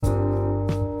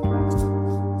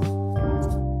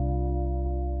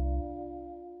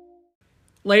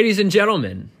Ladies and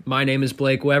gentlemen, my name is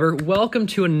Blake Weber. Welcome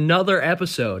to another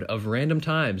episode of Random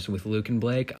Times with Luke and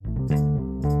Blake.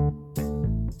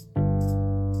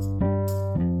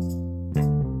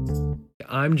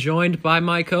 I'm joined by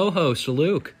my co-host,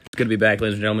 Luke. It's good to be back,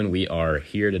 ladies and gentlemen. We are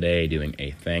here today doing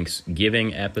a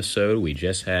Thanksgiving episode. We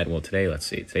just had,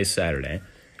 today's Saturday.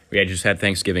 We had just had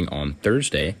Thanksgiving on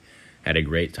Thursday. Had a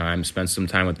great time, spent some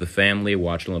time with the family,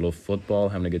 watching a little football,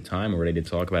 having a good time. We're ready to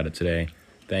talk about it today.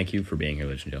 Thank you for being here,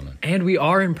 ladies and gentlemen. And we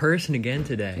are in person again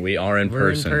today. We are in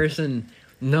person. We're in person.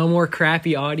 No more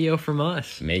crappy audio from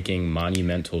us. Making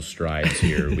monumental strides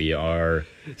here. We are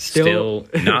still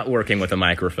not working with a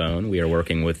microphone. We are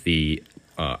working with the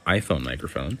iPhone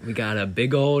microphone. We got a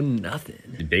big old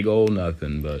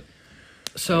nothing. But...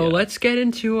 So let's get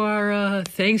into our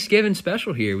Thanksgiving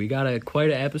special here. We got quite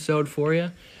an episode for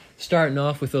you. Starting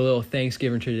off with a little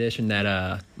Thanksgiving tradition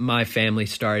that my family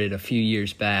started a few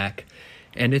years back.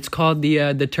 And it's called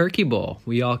the Turkey Bowl.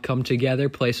 We all come together,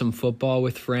 play some football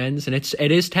with friends, and it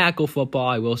is tackle football,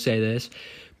 I will say this.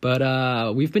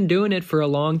 But we've been doing it for a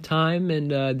long time,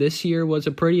 and this year was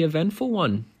a pretty eventful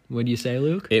one. What do you say,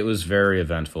 Luke? It was very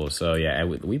eventful. So, yeah, how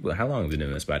long have we been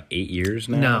doing this? About 8 years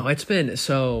now? No, it's been,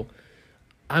 so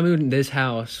I moved in this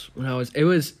house when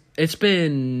it's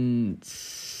been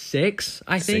 6,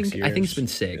 I think. 6 years. I think it's been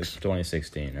 6. It's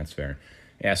 2016, that's fair.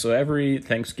 Yeah, so every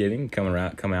Thanksgiving come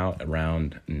out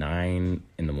around 9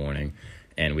 in the morning,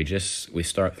 and we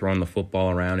start throwing the football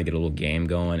around and get a little game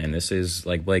going. And this is,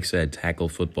 like Blake said, tackle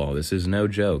football. This is no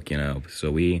joke, you know.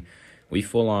 So we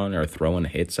full on are throwing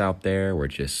hits out there. We're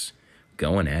just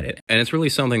going at it, and it's really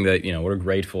something that we're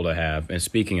grateful to have. And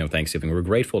speaking of Thanksgiving, we're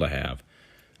grateful to have,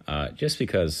 just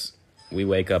because we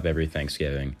wake up every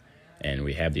Thanksgiving and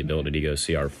we have the ability to go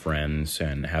see our friends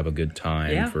and have a good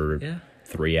time for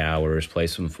 3 hours, play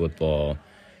some football,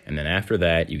 and then after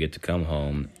that, you get to come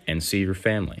home and see your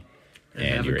family,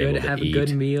 and you're able to have a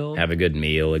good meal. Have a good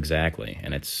meal, exactly,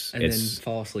 and then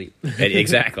fall asleep.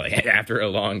 Exactly. After a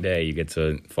long day, you get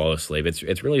to fall asleep.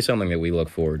 It's really something that we look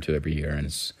forward to every year, and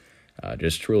it's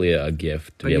just truly a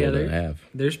gift to be able to have.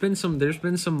 There's been some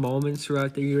moments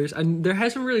throughout the years, and there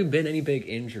hasn't really been any big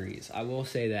injuries. I will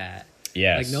say that.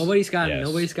 Yes. Like nobody's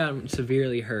gotten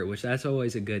severely hurt, which that's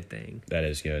always a good thing. That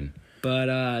is good.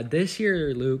 But this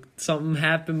year, Luke, something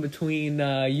happened between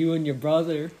you and your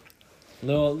brother.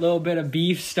 Little bit of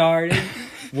beef started.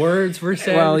 Words were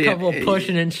said, a couple of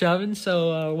pushing and shoving.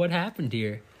 So what happened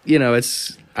here?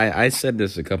 I said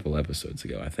this a couple episodes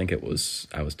ago. I think I was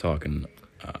talking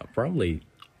probably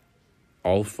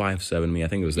all 5-7 me. I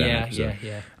think it was that episode.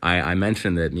 Yeah. I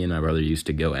mentioned that me and my brother used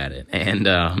to go at it, and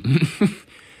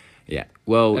yeah.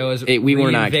 Well, we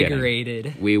were not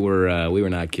kidding. We were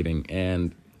not kidding,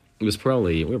 and we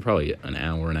were probably an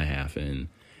hour and a half in,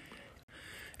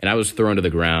 and I was thrown to the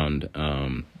ground,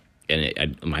 and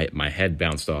my head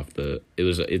bounced off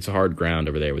it's a hard ground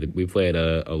over there. We play at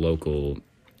a local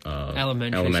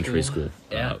elementary school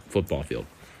football field,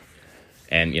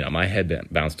 and my head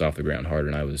bounced off the ground hard,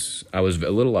 and I was a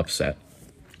little upset.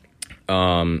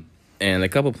 And a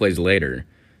couple plays later,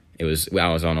 I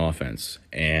was on offense,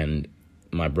 and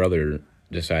my brother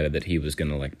decided that he was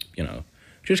gonna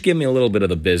just give me a little bit of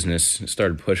the business,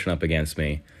 started pushing up against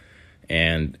me,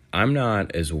 and I'm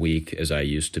not as weak as I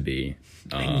used to be.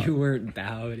 You weren't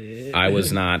about it. I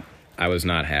was not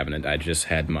having it. I just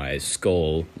had my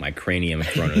cranium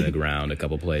thrown to the ground a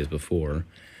couple plays before.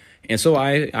 And so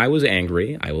I was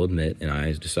angry, I will admit, and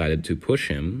I decided to push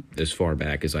him as far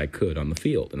back as I could on the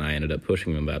field. And I ended up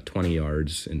pushing him about 20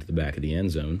 yards into the back of the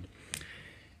end zone.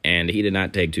 And he did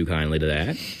not take too kindly to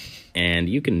that. And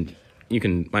you can,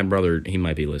 my brother, he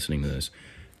might be listening to this.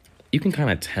 You can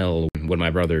kind of tell when my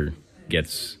brother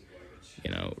gets,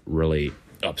 really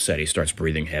upset. He starts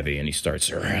breathing heavy, and he starts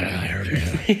growling,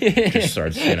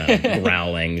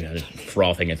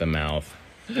 frothing at the mouth,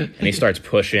 and he starts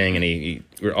pushing, and he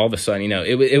all of a sudden,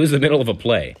 it was the middle of a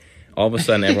play. All of a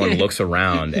sudden, everyone looks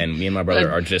around, and me and my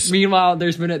brother are just... Meanwhile,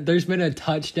 there's been a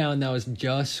touchdown that was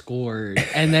just scored,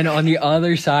 and then on the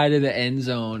other side of the end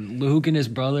zone, Luke and his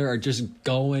brother are just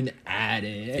going at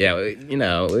it. Yeah,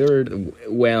 we were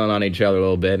wailing on each other a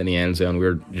little bit in the end zone. We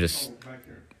were just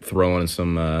throwing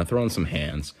some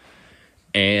hands,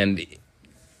 and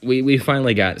we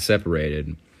finally got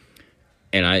separated.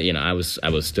 And I was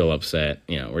still upset.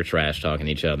 We're trash talking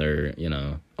each other.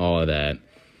 All of that.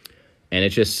 And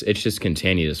it just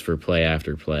continues for play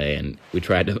after play, and I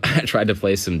tried to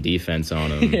play some defense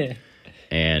on him,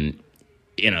 and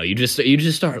you just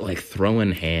start like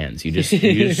throwing hands. You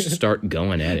just start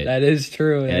going at it. That is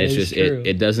true. And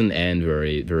it doesn't end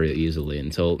very very easily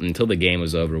until the game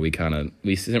was over. We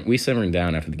simmered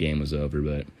down after the game was over,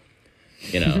 but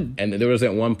you know. And there was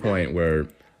at one point where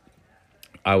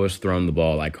I was throwing the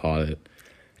ball, I caught it,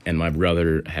 and my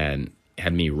brother had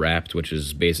me wrapped, which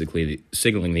is basically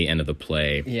signaling the end of the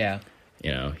play. Yeah. You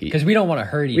know, because we don't want to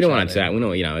hurt each other. We don't want to attack. We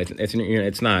don't. You know,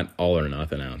 it's not all or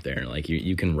nothing out there. Like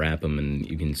you can wrap him and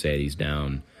you can say he's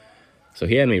down. So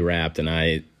he had me wrapped, and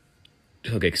I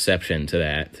took exception to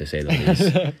that, to say the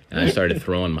least. And I started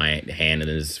throwing my hand in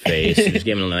his face, just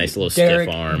giving him a nice little stiff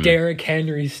arm. Derrick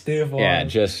Henry stiff arm. Yeah,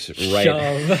 just right,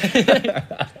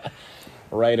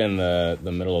 right in the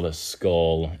middle of the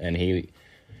skull, and he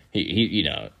you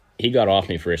know. He got off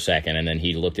me for a second, and then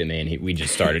he looked at me, and we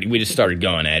just started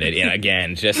going at it. And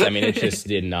again, it just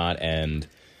did not end.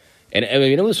 And I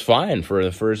mean, it was fine for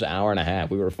the first hour and a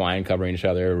half. We were fine covering each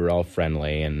other. We were all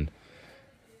friendly, and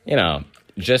you know,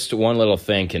 just one little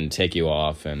thing can take you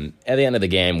off. And at the end of the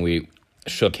game, we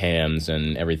shook hands,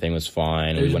 and everything was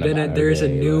fine. There's a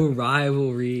new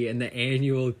rivalry in the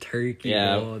annual Turkey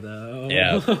Bowl, though.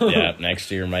 Yeah.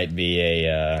 Next year might be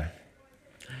a.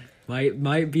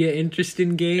 Might be an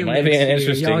interesting game. It might be an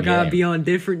interesting game. Y'all gotta be on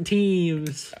different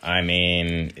teams. I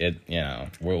mean,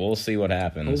 we'll see what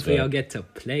happens. Hopefully, I'll get to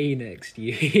play next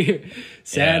year.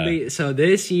 Sadly, so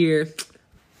this year,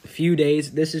 a few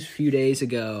days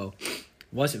ago,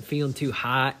 wasn't feeling too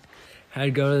hot. Had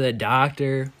to go to the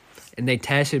doctor, and they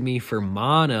tested me for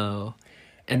mono.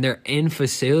 And their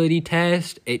in-facility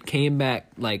test, it came back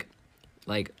like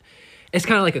it's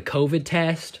kind of like a COVID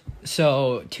test.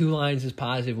 So 2 lines is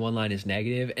positive, 1 line is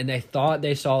negative, and they thought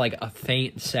they saw like a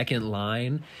faint second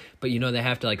line, but you know they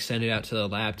have to like send it out to the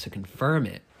lab to confirm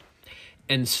it.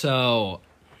 And so,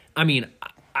 I mean,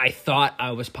 I thought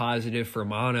I was positive for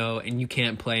mono, and you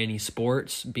can't play any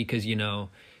sports because you know,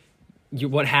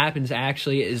 what happens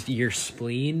actually is your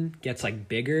spleen gets like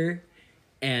bigger,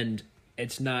 and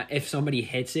it's not, if somebody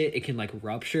hits it, it can like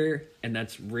rupture, and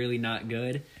that's really not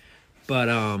good. But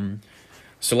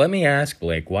So let me ask,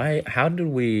 Blake, how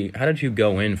did you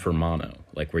go in for mono?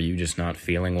 Like, were you just not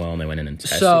feeling well and they went in and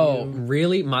tested you?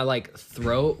 Really, my, like,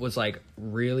 throat was, like,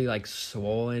 really, like,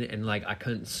 swollen and, like, I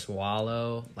couldn't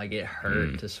swallow. Like, it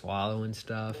hurt to swallow and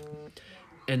stuff.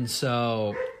 And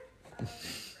so...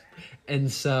 You're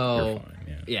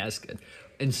fine, yeah, it's good.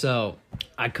 And so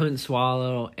I couldn't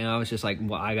swallow, and I was just like,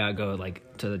 well, I gotta go,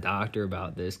 like, to the doctor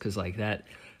about this, because, like, that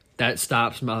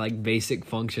stops my like basic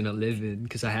function of living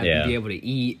because I have to be able to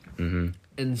eat. Mm-hmm.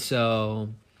 And so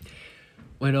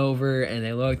went over and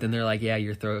they looked and they're like, yeah,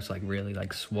 your throat's like really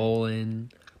like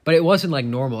swollen, but it wasn't like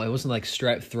normal. It wasn't like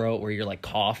strep throat where you're like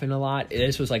coughing a lot.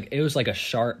 It was like a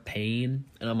sharp pain,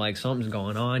 and I'm like, something's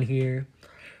going on here.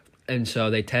 And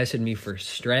so they tested me for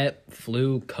strep,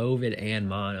 flu, COVID, and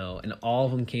mono, and all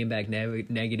of them came back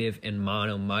negative, and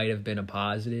mono might have been a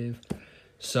positive.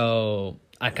 So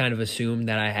I kind of assumed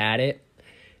that I had it,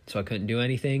 so I couldn't do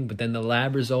anything. But then the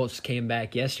lab results came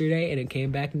back yesterday, and it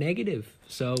came back negative.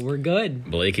 So we're good.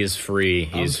 Blake is free.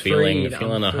 He's feeling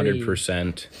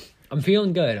 100%. I'm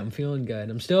feeling good. I'm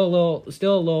still a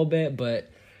little bit, but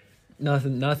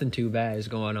nothing too bad is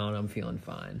going on. I'm feeling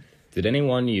fine. Does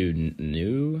anyone that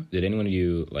you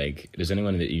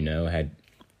know had?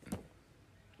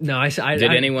 No, Did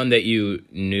anyone that you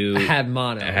knew had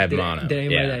mono? Did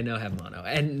anybody that I know have mono?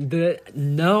 And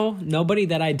nobody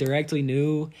that I directly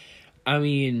knew. I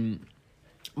mean,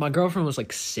 my girlfriend was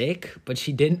like sick, but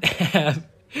she didn't have.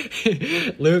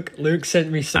 Luke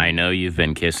sent me some. I know you've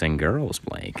been kissing girls,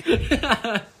 Blake.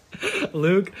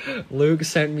 Luke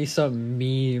sent me some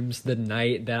memes the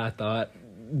night that I thought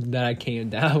that I came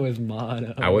down with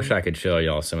mono. I wish I could show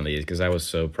y'all some of these because I was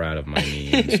so proud of my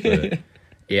memes. But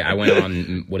yeah, I went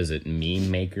on, what is it, Meme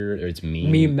Maker? Or it's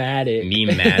Meme-matic.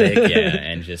 Meme-matic, yeah,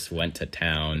 and just went to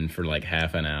town for like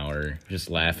half an hour, just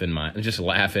laughing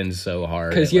so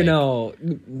hard. Because, you know,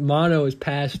 mono is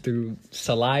passed through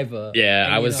saliva.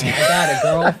 Yeah, and, I got a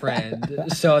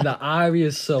girlfriend, so the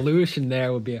obvious solution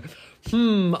there would be,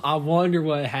 I wonder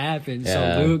what happened.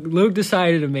 Yeah. So Luke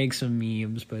decided to make some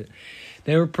memes, but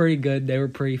they were pretty good. They were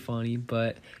pretty funny.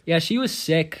 But, yeah, she was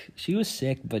sick,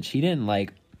 but she didn't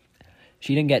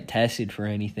get tested for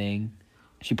anything.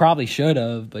 She probably should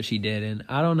have, but she didn't.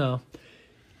 I don't know.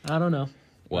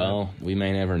 Well, we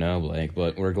may never know, Blake,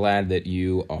 but we're glad that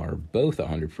you are both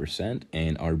 100%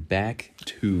 and are back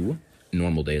to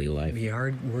normal daily life.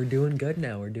 We're doing good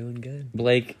now. We're doing good.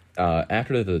 Blake,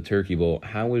 after the Turkey Bowl,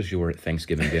 how was your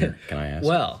Thanksgiving dinner, can I ask?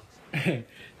 Well,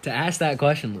 to ask that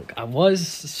question, Luke, I was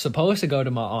supposed to go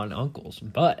to my aunt and uncle's,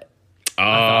 but I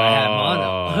thought I had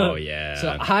mono. Oh, yeah.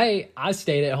 So I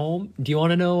stayed at home. Do you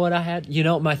want to know what I had? You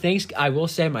know, I will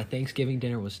say my Thanksgiving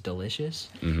dinner was delicious.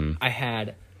 Mm-hmm. I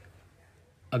had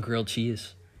a grilled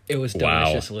cheese. It was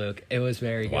delicious, Luke. It was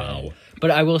very good. Wow.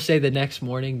 But I will say the next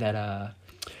morning that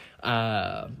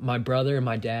my brother and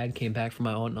my dad came back from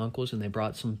my aunt and uncle's, and they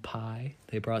brought some pie.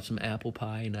 They brought some apple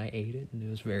pie, and I ate it, and it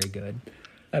was very good.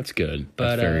 That's good.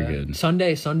 That's very good.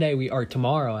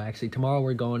 Tomorrow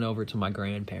we're going over to my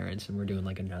grandparents, and we're doing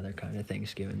like another kind of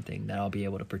Thanksgiving thing that I'll be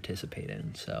able to participate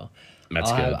in. So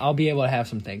I'll be able to have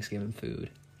some Thanksgiving food.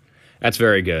 That's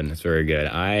very good. That's very good.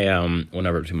 I went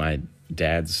over to my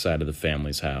dad's side of the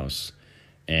family's house,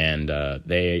 and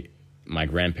my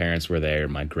grandparents were there,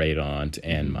 my great aunt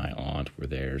and my aunt were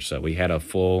there. So we had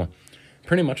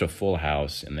pretty much a full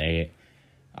house, and I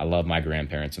love my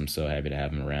grandparents. I'm so happy to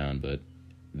have them around, but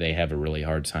they have a really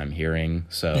hard time hearing.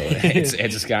 So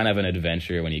it's kind of an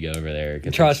adventure when you go over there.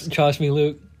 Trust me,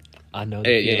 Luke. I know the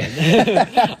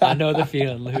feeling. I know the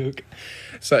feeling, Luke.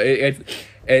 So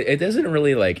it doesn't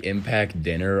really like impact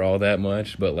dinner all that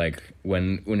much, but like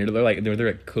when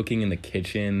they're cooking in the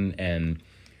kitchen, and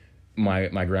my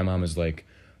grandmom is like,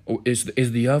 "Oh, is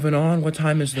the oven on? What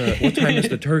time is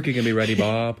the turkey gonna be ready,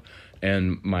 Bob?"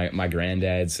 And my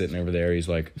granddad's sitting over there. He's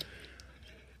like,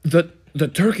 the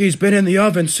turkey's been in the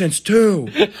oven since 2.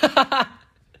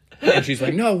 And she's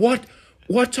like, "No,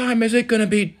 what time is it gonna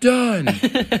be done?"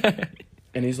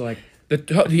 And he's like,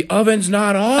 the oven's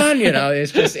not on, you know.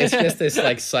 It's just this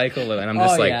like cycle, and I'm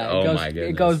just my goodness.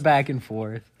 It goes back and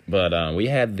forth. But we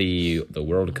had the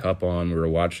World Cup on. We were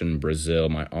watching Brazil.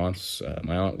 My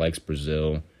aunt likes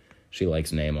Brazil. She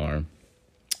likes Neymar.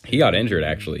 He got injured,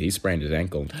 actually. He sprained his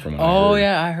ankle from what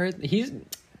I heard. Yeah,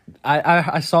 I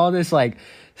heard I saw this like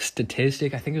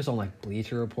statistic. I think it was on like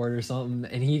Bleacher Report or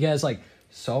something, and he has like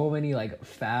so many like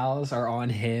fouls are on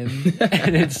him,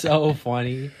 and it's so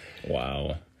funny.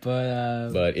 Wow.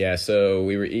 But yeah, so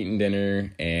we were eating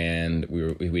dinner, and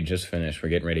we just finished. We're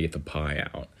getting ready to get the pie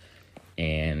out,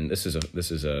 and this is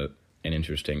an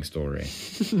interesting story.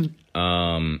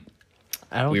 I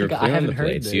haven't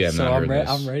heard this. You have not heard this.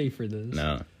 I'm ready for this.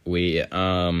 No, we're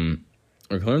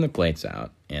clearing the plates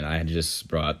out, and I had just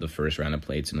brought the first round of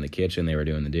plates into the kitchen. They were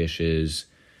doing the dishes,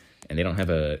 and they don't have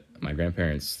my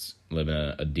grandparents live in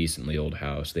a decently old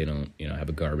house. They don't, have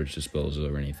a garbage disposal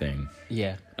or anything.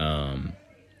 Yeah.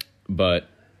 But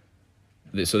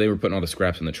so they were putting all the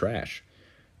scraps in the trash,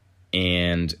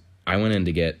 and I went in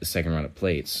to get the second round of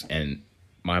plates, and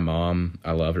my mom,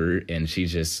 I love her, and she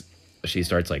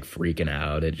starts like freaking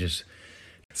out.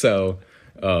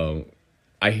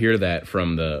 I hear that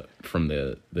from the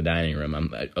dining room. I'm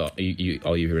like, all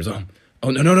you hear is no,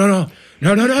 oh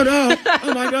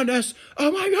my goodness,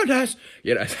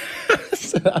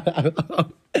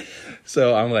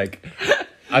 so I'm like,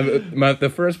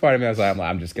 the first part of me, I was like,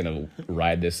 I'm just gonna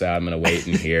ride this out. I'm gonna wait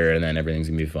in here, and then everything's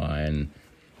gonna be fine.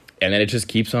 And then it just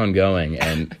keeps on going,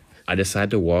 and I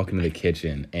decide to walk into the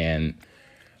kitchen, and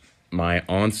my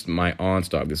aunt's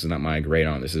dog. This is not my great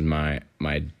aunt. This is my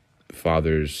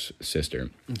father's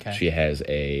sister. Okay. She has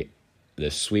the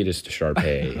sweetest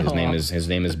Shar-Pei. His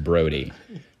name is Brody,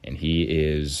 and he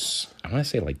is, I want to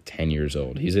say like 10 years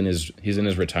old. He's in his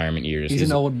retirement years. He's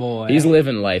an old boy. He's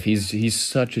living life. He's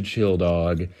such a chill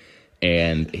dog,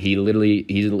 and he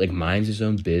like minds his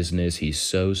own business. He's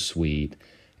so sweet,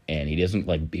 and he doesn't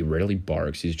he rarely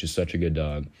barks. He's just such a good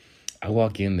dog. I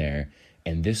walk in there,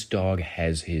 and this dog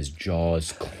has his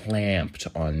jaws clamped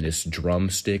on this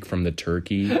drumstick from the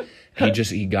turkey.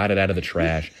 He got it out of the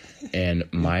trash, and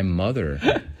my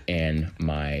mother and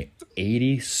my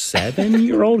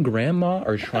 87-year-old grandma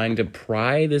are trying to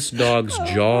pry this dog's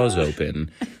jaws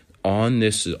open on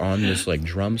this like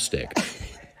drumstick.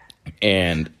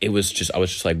 And I was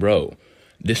just like, bro,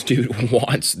 this dude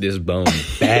wants this bone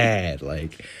bad.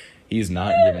 Like, he's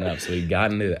not giving up. So he'd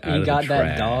gotten it out of the trash. He got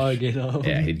that dog,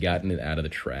 Yeah, he'd gotten it out of the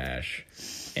trash.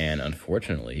 And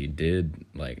unfortunately, he did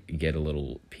get a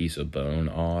little piece of bone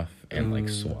off and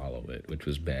swallow it, which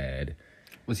was bad.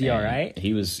 Was he all right?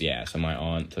 He was, yeah. So my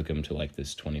aunt took him to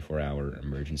this 24-hour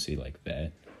emergency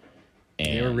vet.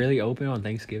 And they were really open on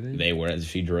Thanksgiving? They were.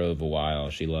 She drove a while.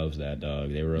 She loves that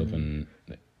dog. They were open.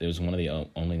 It was one of the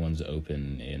only ones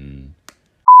open in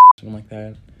something like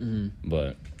that. Mm-hmm.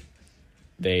 But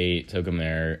they took him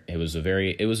there. It was a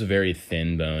very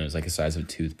thin bone. It was like the size of a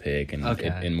toothpick, and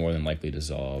it more than likely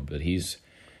dissolved. But he's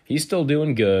still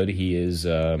doing good. He is.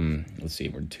 Let's see.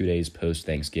 We're 2 days post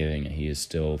Thanksgiving, and he is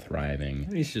still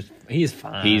thriving. He's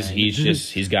fine.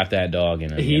 He's got that dog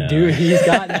in him. He's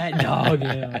got that dog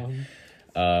in him.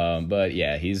 But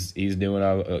yeah, he's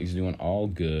doing all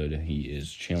good. He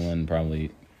is chilling,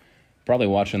 probably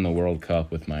watching the World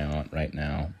Cup with my aunt right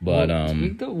now. But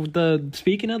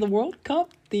speaking of the World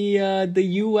Cup, the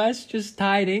U.S. just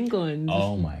tied England.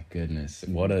 Oh my goodness,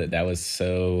 that was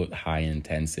so high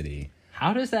intensity.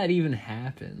 how does that even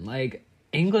happen? Like,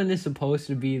 England is supposed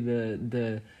to be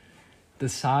their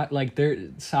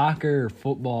soccer or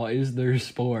football is their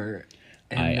sport.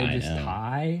 And they just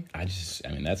tie. I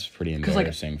mean, that's pretty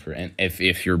embarrassing and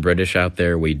if you're British out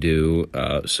there, we do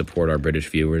support our British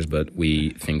viewers, but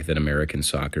we think that American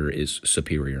soccer is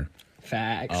superior.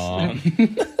 Facts.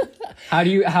 How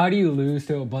do you lose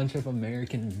to a bunch of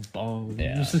American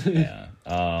bums? Yeah.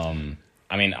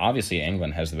 I mean, obviously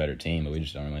England has the better team, but we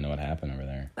just don't really know what happened over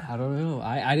there. I don't know.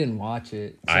 I didn't watch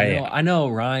it. So I know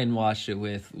Ryan watched it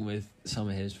with some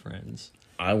of his friends.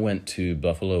 I went to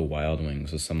Buffalo Wild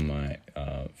Wings with some of my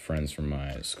friends from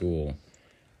my school,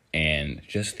 and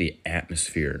just the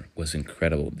atmosphere was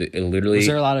incredible. It literally, was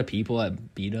there a lot of people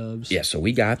at B-Dubs? Yeah, so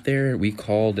we got there. We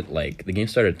called it the game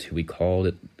started at 2. We called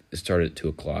it. It started at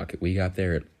 2:00. We got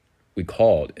there. We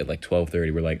called at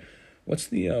 12:30. We're like, "What's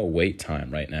the wait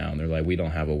time right now?" And they're like, "We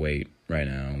don't have a wait right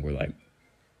now." And we're like,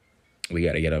 "We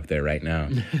got to get up there right now."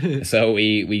 So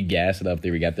we gassed it up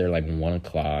there. We got there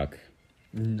 1:00.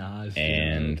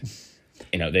 And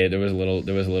there was a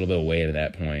little bit of wait at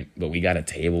that point, but we got a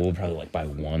table probably by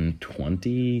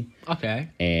 1:20. Okay.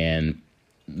 And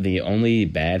the only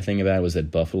bad thing about it was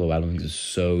that Buffalo Wild Wings is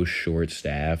so short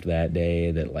staffed that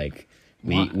day that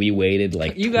we waited 20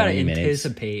 minutes. You gotta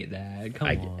anticipate that. Come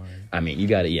on. I mean, you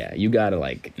gotta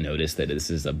notice that this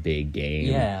is a big game.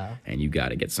 Yeah. And you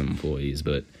gotta get some employees,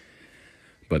 but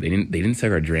they didn't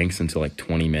serve our drinks until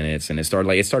 20 minutes, and it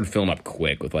started filling up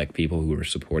quick with people who were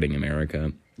supporting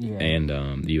America and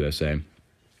the USA,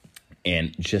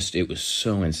 and just it was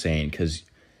so insane because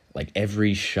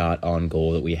every shot on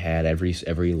goal that we had, every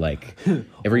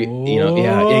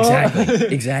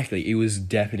exactly, it was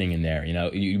deafening in there.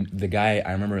 The guy,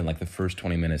 I remember in the first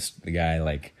 20 minutes, the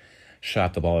guy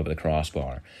shot the ball over the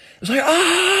crossbar. It was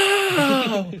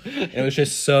it was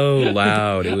just so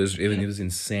loud. It was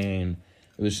insane.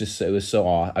 It was so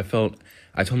awesome.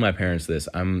 I told my parents this.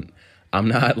 I'm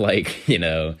not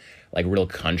real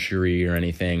country or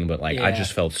anything, but I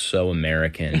just felt so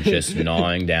American, just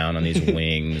gnawing down on these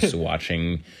wings,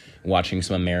 watching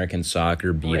some American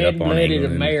soccer beat up on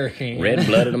England.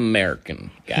 Red-blooded American.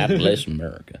 God bless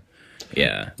America.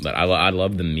 Yeah, but I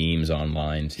love the memes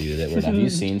online too. Have you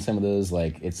seen some of those?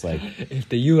 If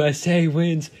the USA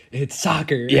wins, it's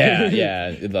soccer. Yeah.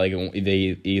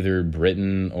 They either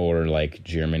Britain or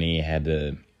Germany had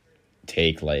to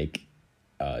take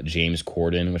James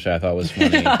Corden, which I thought was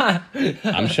funny.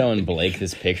 I'm showing Blake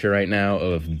this picture right now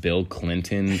of Bill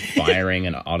Clinton firing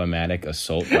an automatic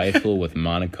assault rifle with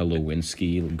Monica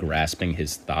Lewinsky grasping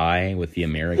his thigh with the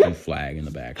American flag in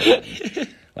the background.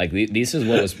 This is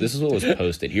what was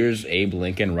posted. Here's Abe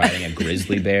Lincoln riding a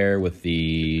grizzly bear with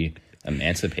the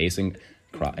Emancipation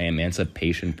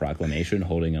Proclamation,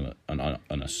 holding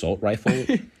an assault rifle.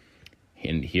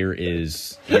 And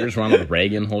here's Ronald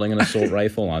Reagan holding an assault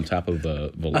rifle on top of a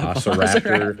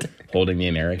velociraptor holding the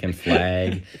American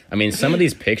flag. I mean, some of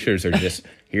these pictures are just...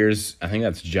 I think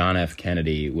that's John F.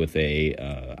 Kennedy with I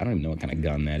don't even know what kind of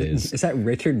gun that is. Is that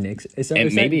Richard Nixon?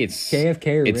 Maybe it's JFK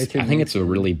or Richard Nixon? I think it's a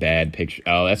really bad picture.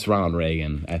 Oh, that's Ronald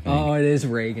Reagan, I think. Oh, it is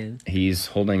Reagan. He's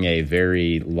holding a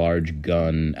very large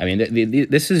gun. I mean,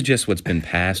 this is just what's been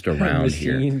passed around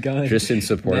here. Gun. Just in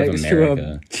support of America.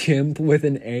 To a chimp with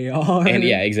an AR. And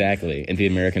yeah, exactly. And the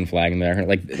American flag in there.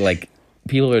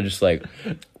 People are just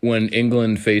when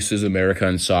England faces America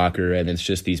in soccer, and it's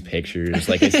just these pictures.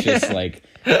 It's just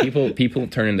people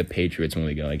turn into patriots when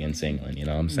we go against England. You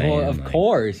know what I'm saying? Well, of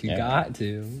course, you got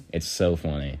to. It's so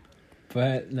funny.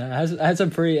 But no, that's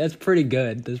pretty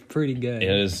good. That's pretty good.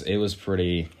 It was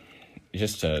pretty.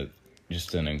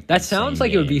 That sounds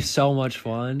like game. It would be so much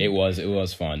fun. It was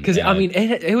fun because I mean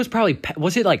it was probably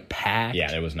packed.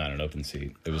 Yeah, there was not an open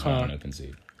seat. It was not an open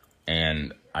seat,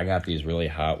 and I got these really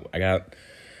hot.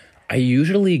 I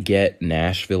usually get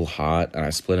Nashville hot, and I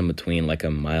split them between a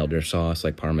milder sauce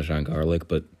like Parmesan garlic.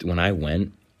 But when I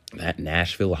went, that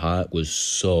Nashville hot was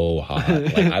so hot.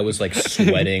 I was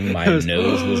sweating. My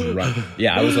nose was running.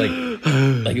 Yeah, I was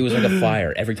it was like a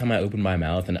fire. Every time I opened my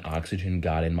mouth and oxygen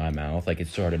got in my mouth, it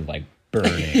started burning.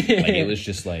 It was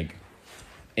just and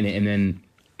then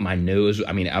my nose.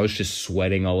 I mean, I was just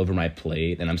sweating all over my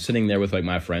plate, and I'm sitting there with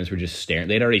my friends who were just staring.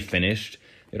 They'd already finished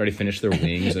their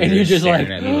wings, and you're just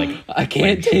at me I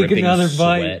can't take another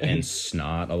bite. Sweat and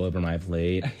snot all over my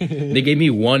plate. They gave me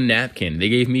one napkin.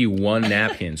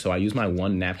 So I used my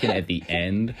one napkin at the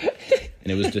end, and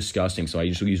it was disgusting. So I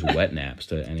usually use wet naps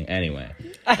anyway.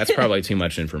 That's probably too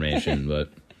much information, but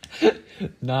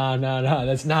no,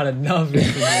 that's not enough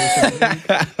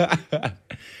information.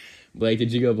 Blake,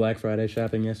 did you go Black Friday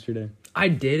shopping yesterday? I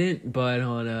didn't, but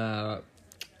on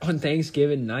on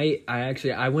Thanksgiving night,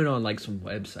 I went on like some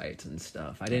websites and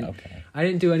stuff. I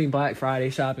didn't do any Black Friday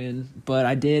shopping, but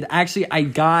I did. Actually, I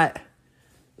got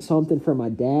something for my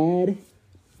dad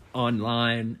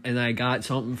online, and I got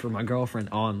something for my girlfriend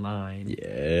online.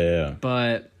 Yeah.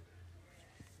 But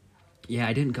yeah,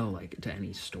 I didn't go like to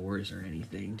any stores or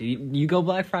anything. Do you go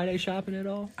Black Friday shopping at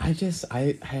all?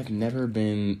 I have never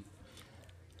been.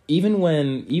 Even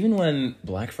when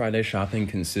Black Friday shopping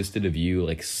consisted of you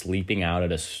like sleeping out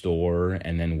at a store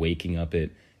and then waking up in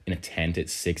a tent at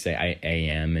 6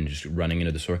 a.m. and just running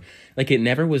into the store, like it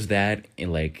never was that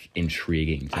like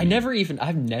intriguing to me. I've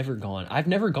never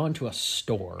gone to a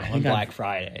store on Black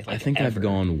Friday. I think I've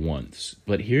gone once,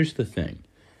 but here's the thing.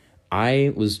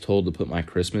 I was told to put my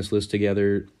Christmas list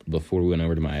together before we went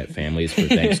over to my family's for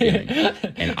Thanksgiving.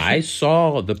 And I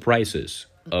saw the prices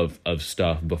of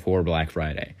stuff before Black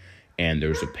Friday. And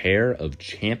there's a pair of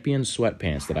Champion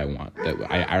sweatpants that I want.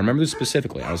 I remember this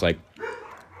specifically. I was like...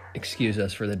 Excuse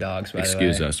us for the dogs, by the way.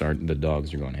 Excuse us. The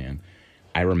dogs are going ham.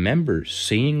 I remember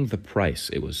seeing the price.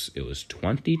 It was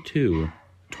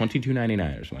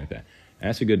 $22.99 or something like that. And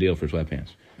that's a good deal for sweatpants.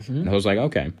 Mm-hmm. And I was like,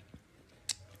 okay.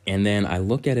 And then I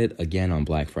looked at it again on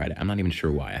Black Friday. I'm not even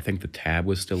sure why. I think the tab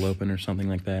was still open or something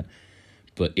like that.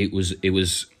 But it was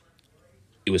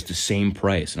the same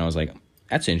price. And I was like,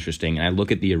 that's interesting. And I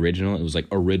look at the original. It was like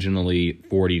originally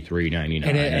 $43.99.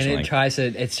 And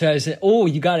it says, oh,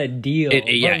 you got a deal.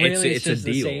 It's just a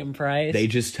deal. The same price. They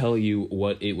just tell you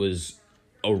what it was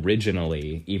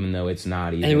originally, even though it's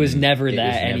not even. And it was never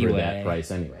that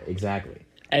price anyway. Exactly.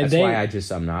 And that's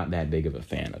why I'm not that big of a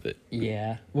fan of it.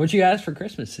 Yeah. What'd you ask for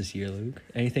Christmas this year, Luke?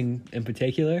 Anything in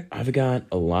particular? I've got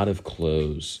a lot of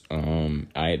clothes.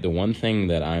 The one thing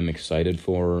that I'm excited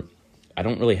for, I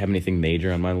don't really have anything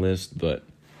major on my list, but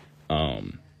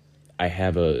I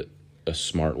have a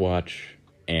smartwatch,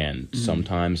 and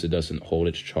sometimes it doesn't hold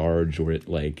its charge, or it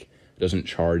like doesn't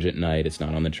charge at night. It's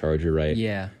not on the charger right.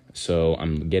 Yeah. So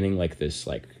I'm getting like this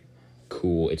like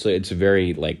cool. It's a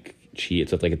very like cheap.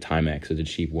 It's like a Timex. It's a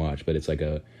cheap watch, but it's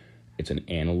an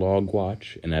analog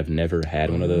watch, and I've never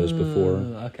had one of those before.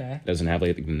 Okay. It doesn't have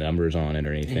like the numbers on it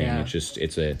or anything. Yeah.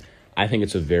 I think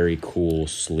it's a very cool,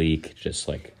 sleek, just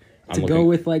like go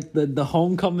with like the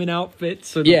homecoming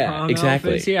outfits or the prom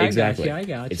outfits. Yeah, exactly. I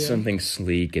got you. It's something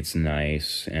sleek, it's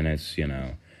nice, and it's,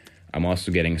 I'm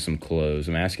also getting some clothes.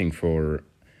 I'm asking for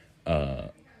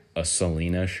a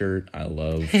Selena shirt. I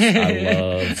love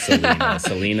Selena.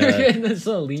 Selena. You're getting the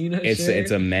Selena shirt?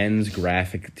 It's a men's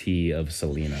graphic tee of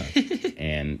Selena.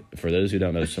 And for those who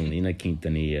don't know, Selena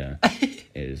Quintanilla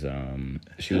is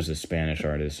she was a Spanish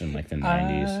artist in like the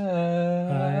 90s.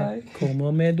 Ay,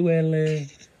 como me duele.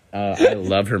 I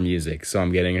love her music, so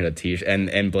I'm getting her a t-shirt.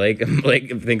 And Blake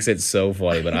thinks it's so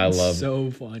funny, but I love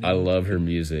her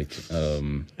music.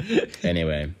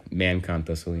 Anyway, man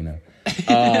canta Selena.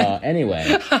 Anyway,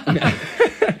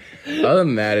 other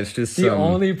than that, it's just the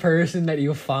only person that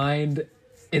you find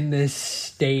in this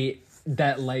state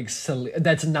that likes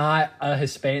that's not a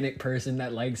Hispanic person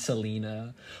that likes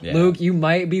Selena. Yeah. Luke, you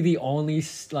might be the only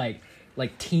like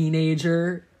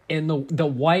teenager in the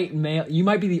white male. You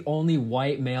might be the only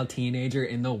white male teenager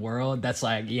in the world that's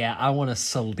like, yeah, I want a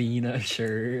Selena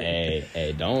shirt.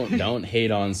 Hey, don't hate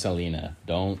on Selena.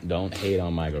 Don't hate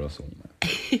on my girl Selena.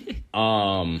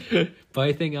 But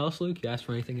anything else, Luke? You asked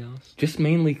for anything else? Just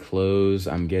mainly clothes.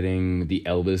 I'm getting the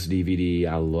Elvis DVD.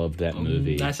 I love that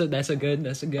movie. That's a good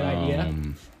idea.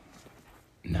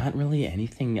 Not really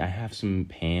anything. I have some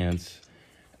pants.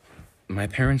 My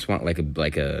parents want like a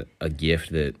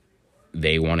gift that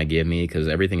they want to give me, because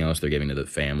everything else they're giving to the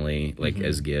family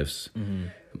as gifts. Mm-hmm.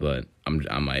 But I don't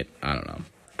know.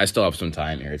 I still have some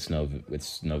time here. It's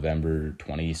November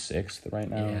 26th right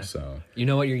now. Yeah. So you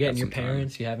know what you're getting your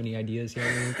parents? You have any ideas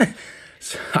yet?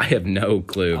 So I have no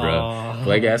clue, bro.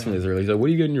 Blake asked me this earlier. He's like, "What are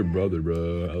you getting your brother,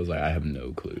 bro?" I was like, "I have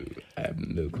no clue.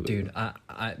 Dude,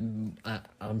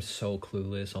 I'm so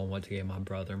clueless on what to get my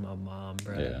brother, my mom,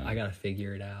 bro. Yeah. I gotta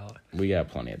figure it out. We got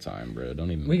plenty of time, bro. Don't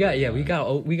even. We got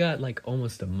like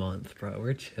almost a month, bro.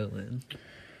 We're chilling.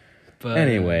 But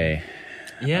anyway.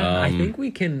 Yeah, I think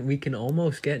we can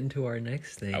almost get into our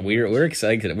next thing. We're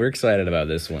excited. We're excited about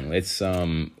this one. This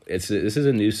is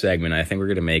a new segment. I think we're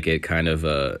gonna make it kind of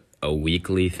a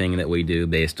weekly thing that we do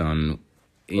based on,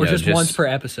 just once per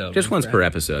episode. Just once per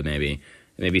episode, maybe.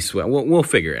 We'll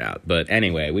figure it out. But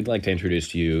anyway, we'd like to introduce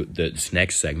to you this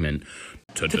next segment.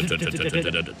 Tier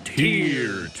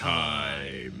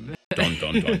time. Dun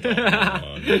dun dun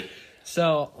dun.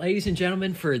 So, ladies and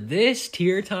gentlemen, for this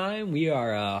tier time, we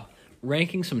are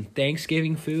ranking some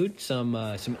Thanksgiving food, some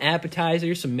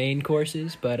appetizers, some main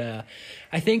courses. But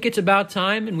I think it's about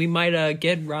time, and we might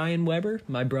get Ryan Weber,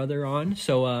 my brother, on.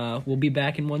 So we'll be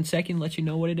back in 1 second, let you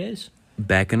know what it is.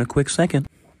 Back in a quick second.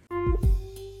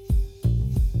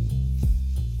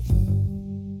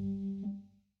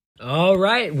 All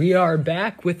right, we are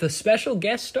back with a special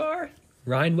guest star,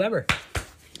 Ryan Weber.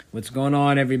 What's going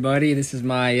on, everybody? This is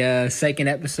my second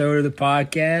episode of the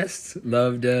podcast.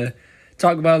 Love to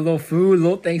talk about a little food, a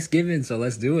little Thanksgiving, so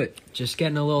let's do it. Just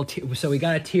getting a little... so we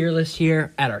got a tier list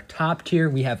here. At our top tier,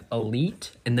 we have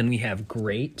elite, and then we have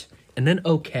great, and then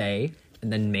okay,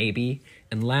 and then maybe,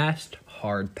 and last,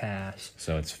 hard pass.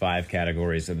 So it's 5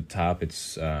 categories at the top.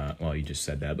 It's well, you just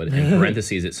said that, but in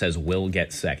parentheses it says will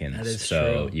get seconds. That is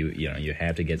so true. You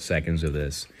have to get seconds of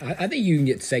this. I think you can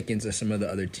get seconds of some of the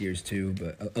other tiers too,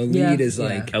 but elite is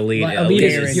like elite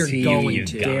is you're going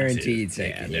to guaranteed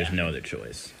second. Yeah, there's no other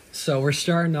choice. So we're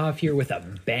starting off here with a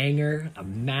banger, a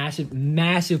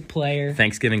massive player.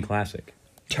 Thanksgiving classic.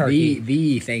 Turkey.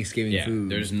 The Thanksgiving food.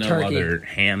 There's no Turkey. Other.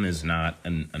 Ham is not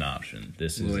an option.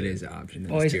 This is it is an option.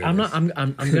 Boys, I'm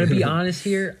gonna be honest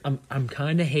here. I'm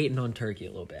kind of hating on turkey a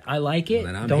little bit. I like it.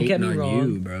 Don't get me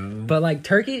wrong, you, bro. But like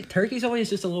turkey's always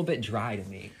just a little bit dry to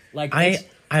me. Like I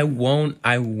won't.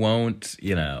 I won't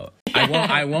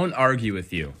argue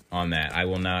with you on that. I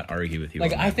will not argue with you.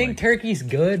 Like, I think turkey's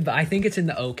good, but I think it's in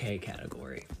the okay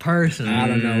category. Personally, I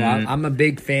don't know. I'm a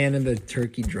big fan of the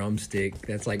turkey drumstick.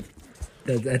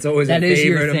 That's always a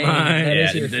favorite of mine.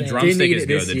 The drumstick is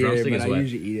good. The drumstick is what I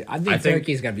usually eat it. I think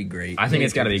turkey's got to be great. I think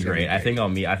it's got to be great. I think we'll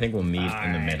meet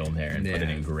in the middle there and put it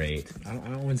in great. I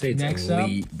don't want to say it's next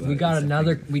elite, up, but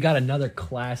we got another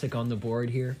classic on the board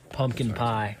here. Pumpkin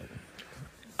pie.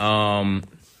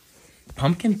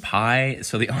 Pumpkin pie.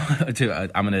 So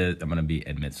I'm gonna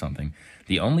admit something.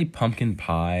 The only pumpkin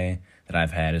pie that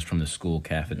I've had is from the school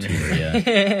cafeteria,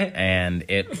 and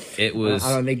it was.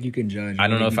 I don't think you can judge. I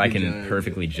don't know if I can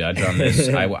perfectly judge on this.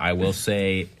 I will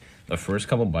say the first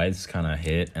couple bites kind of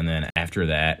hit, and then after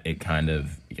that, it kind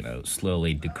of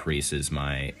slowly decreases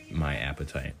my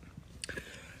appetite.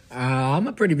 I'm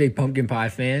a pretty big pumpkin pie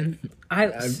fan. I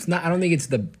don't think it's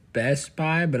the best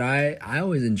pie, but I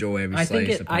always enjoy every slice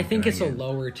of pumpkin. I think it's a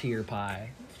lower tier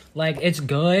pie. Like, it's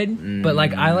good, but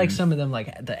like I like some of them,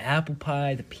 like the apple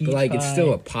pie, the peach pie. But like it's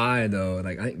still a pie though.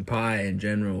 Like, I think pie in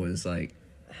general is like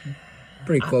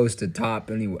pretty close to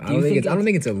top anyway. I don't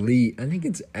think it's elite. I think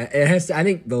I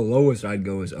think the lowest I'd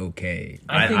go is okay.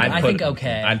 I think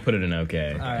okay. I'd put it in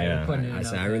okay. All right,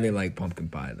 I really like pumpkin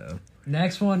pie though.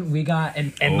 Next one we got,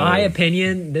 in my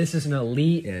opinion, this is an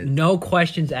elite, no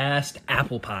questions asked,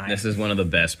 apple pie. This is one of the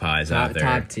best pies out there.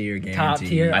 Top tier, guaranteed. Top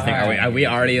tier. I think have we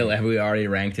already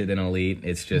ranked it in elite?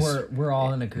 It's just we're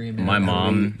all in agreement. My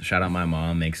mom, shout out my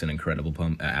mom, makes an incredible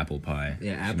apple pie.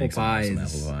 Yeah, apple pie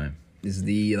is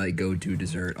the go-to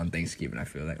dessert on Thanksgiving. I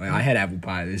feel like I had apple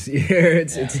pie this year.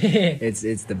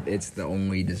 It's the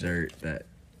only dessert that.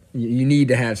 You need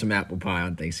to have some apple pie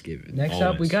on Thanksgiving. Next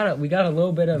up, we got a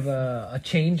little bit of a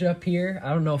change up here. I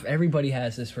don't know if everybody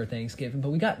has this for Thanksgiving, but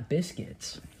we got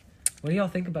biscuits. What do y'all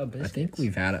think about biscuits? I think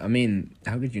we've had it. I mean,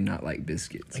 how could you not like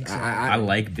biscuits? I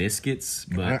like biscuits,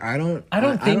 but I don't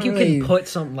think you can put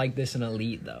something like this in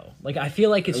elite though. Like, I feel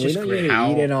like it's just great.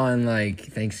 Eat it on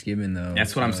like Thanksgiving though.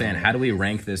 That's what I'm saying. How do we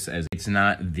rank this as it's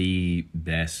not the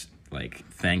best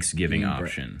Thanksgiving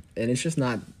option? And it's just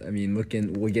not. I mean,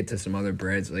 we'll get to some other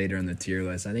breads later in the tier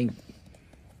list. I think,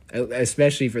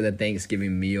 especially for the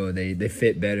Thanksgiving meal, they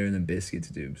fit better than biscuits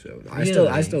do. So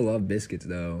I still love biscuits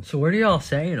though. So what are y'all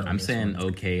saying on I'm this saying one?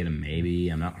 Okay to maybe.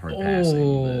 I'm not hard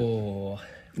passing.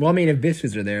 Well, I mean, if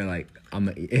biscuits are there, like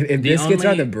if biscuits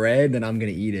are the bread, then I'm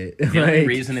gonna eat it. The only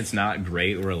reason it's not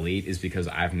great or elite is because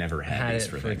I've never had this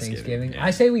for Thanksgiving. Yeah.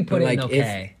 I say we put it in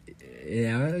okay.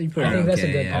 You put I think that's okay,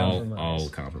 a good compromise. All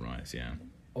compromise, yeah.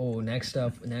 Oh, next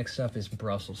up is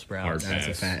Brussels sprouts.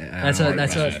 That's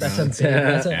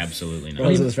absolutely not.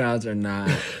 Brussels sprouts are not.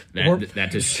 That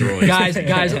destroys.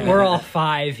 Guys, we're all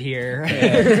 5 here.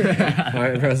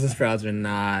 Brussels sprouts are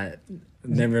not.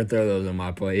 Never throw those on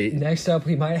my plate. Next up,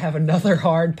 we might have another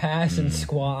hard pass in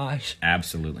squash.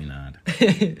 Absolutely not.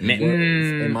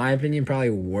 In my opinion, probably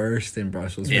worse than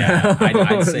Brussels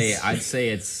sprouts. Yeah, I'd say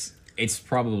it's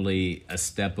probably a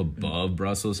step above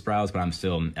Brussels sprouts, but I'm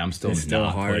still not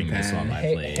putting this on my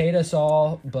plate. Hate us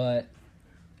all, but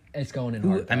it's going in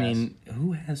hard pass. I mean,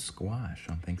 who has squash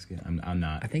on Thanksgiving? I'm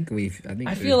not. I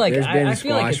feel like there's been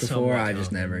squash before. I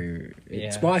just never.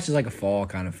 Squash is like a fall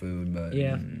kind of food, but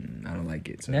I don't like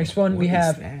it. So. Next one we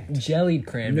have jellied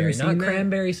cranberry, not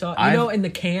cranberry sauce. In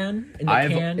the can.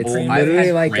 It's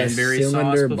literally like a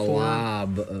cylinder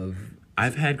blob of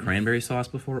I've had cranberry sauce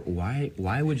before.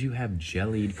 Why would you have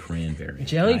jellied cranberry?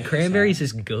 Jellied cranberries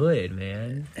is good,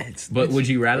 man. Would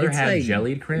you rather have like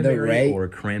jellied cranberry or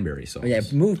cranberry sauce? Yeah,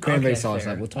 move cranberry sauce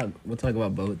up. We'll talk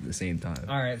about both at the same time.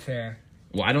 All right, fair.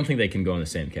 Well, I don't think they can go in the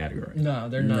same category. No,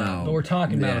 they're not. But we're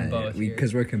talking about them both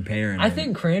because we're comparing. I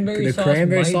think cranberry sauce. The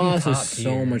cranberry sauce is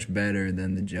so much better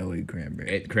than the jellied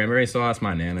cranberry. Cranberry sauce,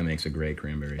 my nana makes a great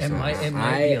cranberry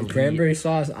sauce. Cranberry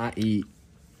sauce, I eat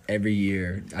every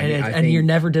year. I think you're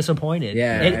never disappointed.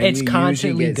 Yeah, it's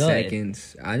constantly good.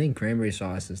 Seconds. I think cranberry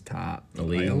sauce is top.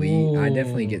 Elite. I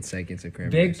definitely get seconds of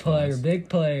cranberry sauce. Big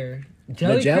player.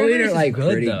 Jellied are like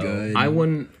pretty good. I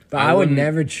wouldn't. But I would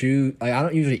never choose. Like, I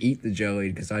don't usually eat the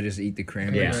jellied because I just eat the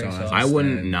cranberry sauce. I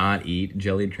wouldn't not eat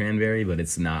jellied cranberry, but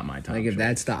it's not my top. Like if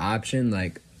that's the option,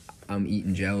 like I'm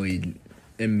eating jellied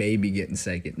and maybe getting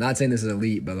second. Not saying this is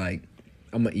elite, but like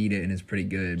I'm gonna eat it and it's pretty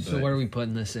good. So where are we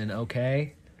putting this in?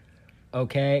 Okay,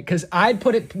 because I'd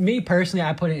put it. Me personally,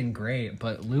 I put it in great,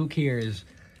 but Luke here is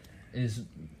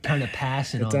kind of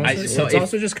passing on. It's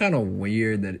also just kind of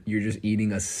weird that you're just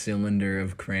eating a cylinder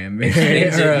of cranberry. You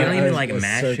don't even like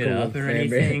mash it up or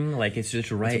anything. Like it's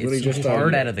just right. It's just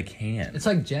hard out of the can. It's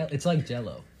like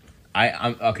Jello.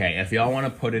 I'm okay. If y'all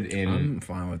want to put it in, I'm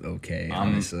fine with okay.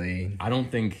 Honestly, I don't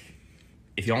think.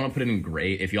 If y'all want to put it in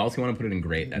great, if you also want to put it in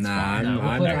great, that's fine.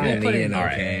 I'm put it in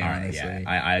okay. All right,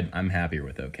 yeah. I'm happier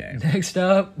with okay. Next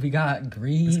up, we got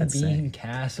green bean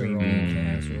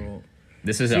casserole.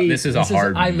 This is a hard. This is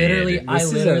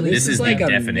like the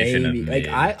definition of mid.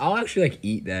 Like I'll actually like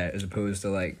eat that as opposed to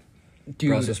like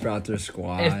Brussels sprouts or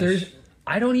squash. If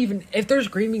there's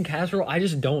green bean casserole, I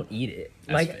just don't eat it.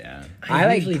 I like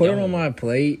put it on my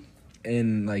plate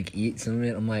and like eat some of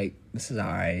it. I'm like, this is all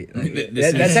right. Like,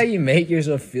 that's how you make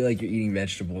yourself feel like you're eating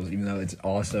vegetables, even though it's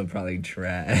also probably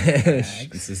trash.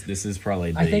 This is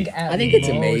probably. I think it's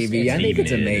a maybe. I think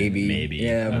it's a maybe. Maybe.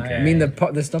 Yeah. Okay. I mean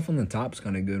the stuff on the top's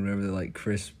kind of good. Whatever the like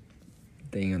crisp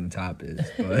thing on the top is.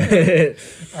 But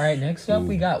all right. Next up,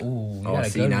 we got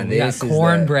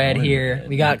cornbread here.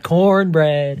 We got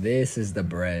cornbread. This is the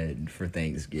bread for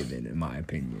Thanksgiving, in my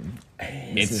opinion.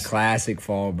 It's classic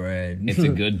fall bread. It's a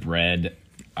good bread.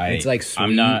 It's like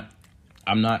sweet.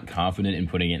 I'm not confident in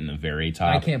putting it in the very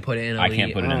top. I can't put it in elite. I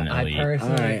can't put it in elite. All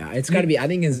right, it's got to be. I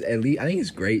think it's elite. I think it's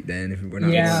great then. If we're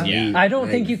not. Yeah. I don't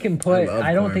think you can put.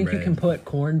 I don't think you can put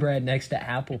cornbread next to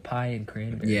apple pie and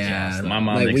cranberry. Yeah, my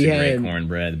mom makes a great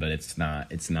cornbread, but it's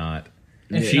not.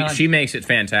 She makes it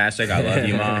fantastic. I love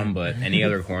you, Mom, but any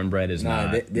other cornbread is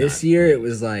not. This year it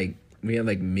was like we had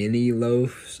like mini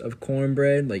loaves of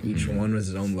cornbread. Like each one was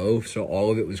his own loaf, so all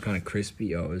of it was kind of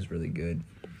crispy. Oh, it was really good.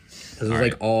 It was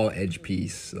like all edge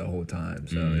piece the whole time.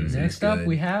 So next up,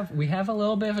 we have a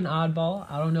little bit of an oddball.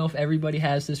 I don't know if everybody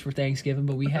has this for Thanksgiving,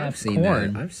 but we have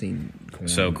corn. I've seen corn.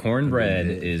 So cornbread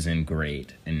is in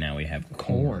great, and now we have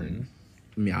corn.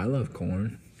 I mean, I love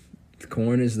corn.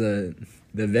 Corn is the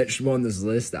vegetable on this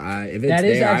list. If it's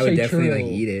there, I would definitely like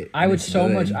eat it.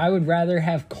 I would rather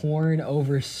have corn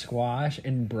over squash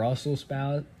and Brussels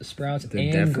sprouts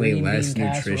and green bean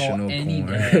casserole any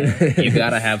day. You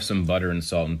gotta have some butter and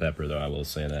salt and pepper, though. I will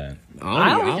say that.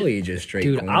 I'll eat just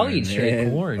straight corn. I'll eat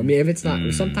straight corn. I mean, if it's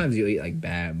not, sometimes you'll eat like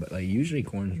bad, but like usually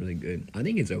corn is really good. I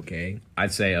think it's okay.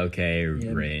 I'd say okay or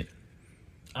great.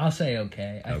 I'll say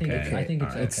okay. I think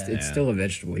it's okay. It's still a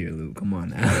vegetable here, Luke. Come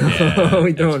on now.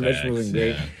 We throwing vegetables in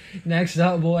great. Next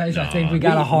up, boys, I think we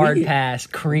got a hard pass.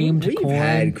 Creamed corn. We've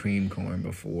had creamed corn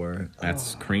before.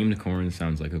 That's creamed corn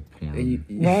sounds like a porn.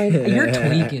 You're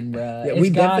tweaking, bro. Yeah, we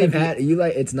definitely had.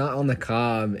 It's not on the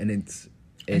cob and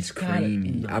it's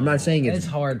creamy. I'm not saying it's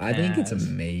hard. I think it's a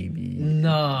maybe.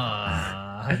 Nah.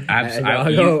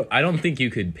 I don't think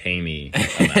you could pay me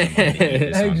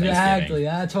exactly.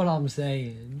 That's what I'm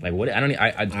saying. Like what?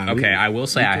 I will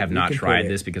say I have not tried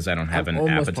this because I don't have an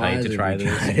appetite to try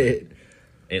this.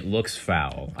 It looks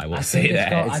foul. I will say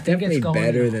that. It's definitely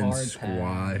better than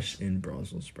squash and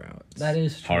Brussels sprouts. That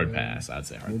is true. Hard pass. I'd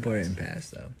say hard pass. We'll put it in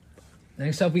pass though.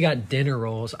 Next up, we got dinner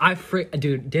rolls.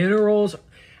 Dinner rolls.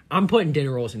 I'm putting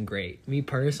dinner rolls in great. Me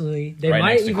personally, they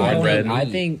might even cornbread. I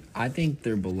think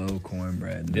they're below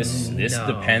cornbread. This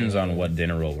depends on what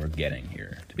dinner roll we're getting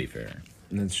here. To be fair,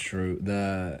 that's true.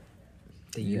 The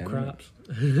U-Crops.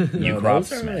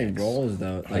 U-Crops aren't really rolls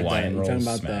though. Like Hawaiian rolls. You're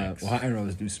talking about the Hawaiian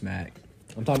rolls do smack.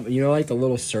 I'm talking. Like the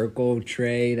little circle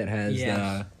tray that has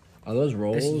the. Are those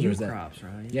rolls? That's U-Crops,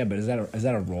 right? Yeah, but is that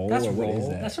a roll? That's or a roll. What is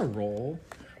that? That's a roll.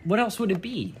 What else would it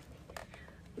be?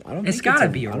 It's gotta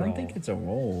be a roll. I don't think it's a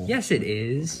roll. Yes, it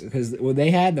is. Because they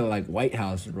had the like White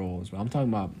House rolls, but I'm talking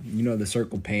about the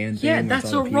circle pan thing. Yeah,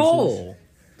 that's a roll.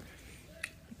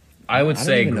 I would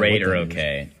say great or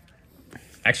okay.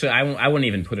 Actually, I wouldn't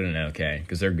even put it in okay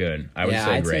because they're good. I would say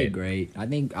I'd great. say great. I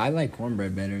think I like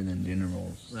cornbread better than dinner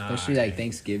rolls, especially like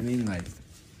Thanksgiving. Like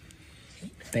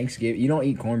Thanksgiving, you don't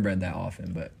eat cornbread that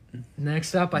often, but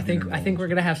next up, I think we're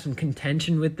gonna have some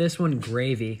contention with this one.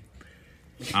 Gravy.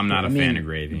 I'm not a fan of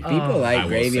gravy. People like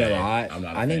gravy a lot.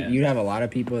 I think you'd have a lot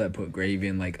of people that put gravy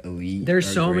in like elite. There's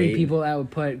so many people that would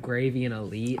put gravy in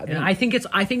elite, and I think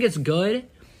it's good.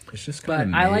 It's just but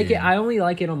I like it. I only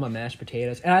like it on my mashed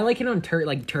potatoes, and I like it on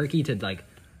turkey to like,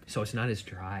 so it's not as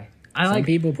dry. Some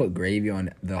people put gravy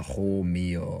on the whole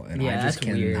meal, and I just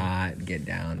cannot get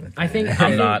down with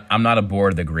that. I'm not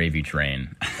aboard the gravy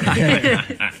train.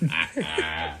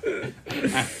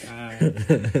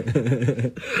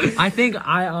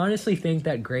 I honestly think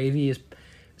that gravy is,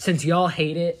 since y'all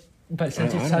hate it, but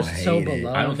since it's so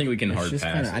below, I don't think we can hard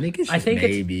pass. I think it's just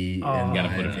maybe. You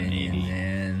gotta put it in maybe.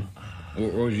 Man. Where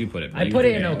would you put it? I put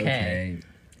it in okay.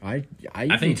 I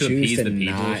think to appease the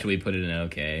people, should we put it in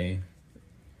okay?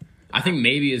 I think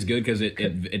maybe is good because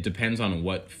it depends on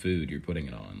what food you're putting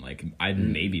it on. Like I'd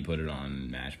maybe put it on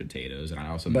mashed potatoes, and I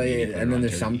also and then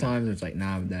there's sometimes it's like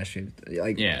that shit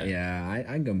like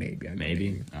I'd go maybe.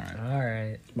 Maybe. All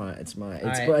right.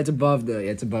 It's above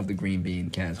the green bean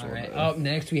casserole. All right. Up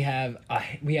next we have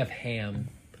ham.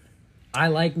 I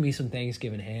like me some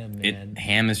Thanksgiving ham, man.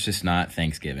 Ham is just not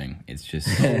Thanksgiving. It's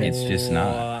just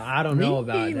not. I don't know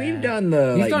about that. We've done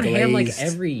ham like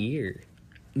every year.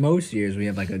 Most years we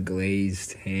have like a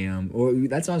glazed ham, or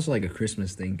that's also like a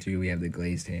Christmas thing too. We have the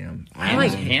glazed ham.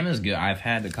 Ham is good. I've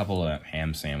had a couple of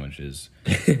ham sandwiches.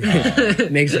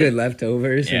 Makes good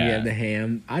leftovers. Yeah. And you have the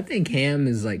ham. I think ham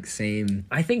is like same.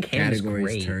 I think ham category is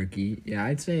great. As turkey. Yeah,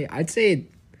 I'd say.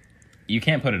 You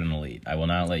can't put it in elite. I will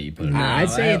not let you put it in elite. I'd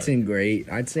say it's in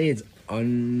great. I'd say it's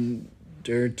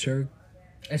under turkey.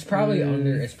 It's probably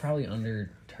under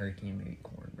turkey and maybe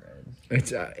cornbread.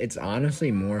 It's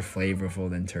honestly more flavorful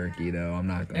than turkey, though. I'm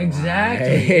not gonna lie.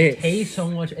 It tastes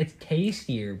so much. It's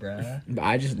tastier, bruh.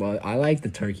 But I like the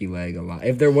turkey leg a lot.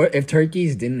 If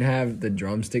turkeys didn't have the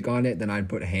drumstick on it, then I'd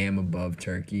put ham above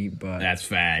turkey. But that's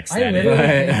facts. I literally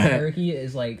think turkey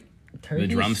is like turkey.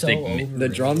 The drumstick. The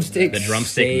drumstick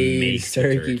makes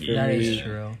turkey. For that me. Is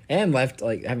true. And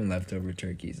having leftover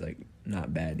turkey is like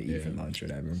not bad to eat for lunch or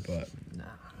whatever, but. Nah.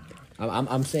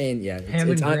 I'm saying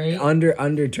it's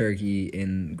under turkey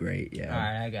in great. Yeah. All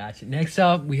right, I got you. Next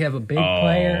up, we have a big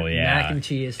player, mac and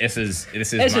cheese. This is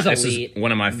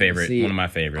one of my favorites. I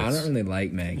don't really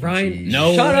like mac and cheese.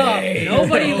 No, shut up.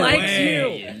 Nobody likes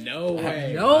you. No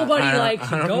way. Nobody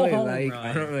likes you. Go home.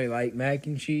 I don't really like mac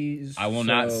and cheese. I will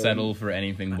not settle for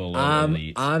anything below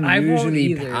elite.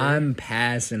 I'm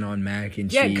passing on mac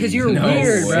and cheese. Yeah, because you're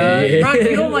weird, bro.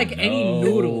 You don't like any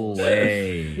noodles.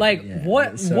 Way. Like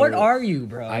what are you,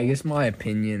 bro? I guess my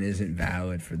opinion isn't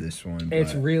valid for this one.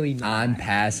 It's really not. I'm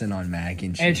passing on mac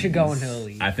and cheese. It should go in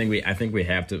elite. I think we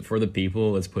have to, for the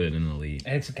people. Let's put it in elite.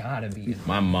 It's gotta be.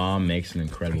 My mom makes an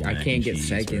incredible. I can't get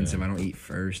seconds if I don't eat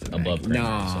first. Above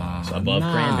cranberry sauce. Above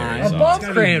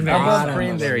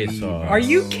cranberry sauce. Are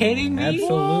you kidding me?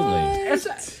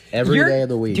 Absolutely. Every day of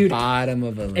the week. Dude, bottom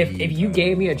of elite. If you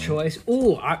gave me a choice,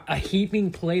 a heaping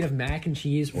plate of mac and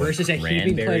cheese versus a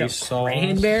heaping plate of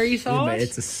cranberry sauce. But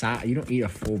it's a side. You don't eat a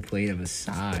full plate of a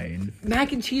side.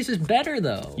 Mac and cheese is better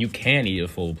though. You can eat a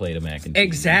full plate of mac and cheese.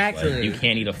 Exactly. Like, you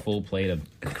can't eat a full plate of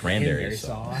cranberry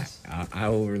sauce. I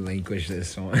will relinquish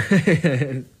this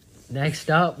one. Next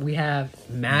up, we have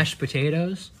mashed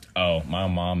potatoes. Oh, my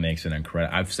mom makes an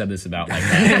incredible. I've said this about like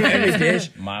every dish.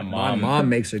 My mom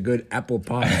makes a good apple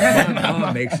pie. My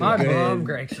mom makes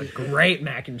a great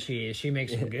mac and cheese. She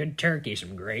makes some good turkey,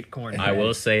 some great corn. I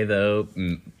will say though,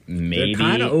 maybe they're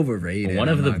kind of overrated. One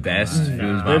of the best foods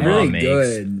my mom makes.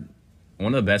 Good.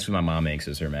 One of the best food my mom makes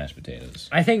is her mashed potatoes.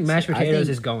 I think mashed potatoes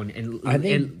is going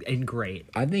in great.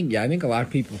 I think a lot of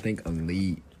people think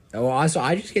elite. Well, also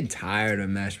I just get tired of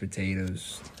mashed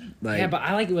potatoes. Like, but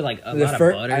I like it with like a lot of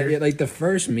butter. Like the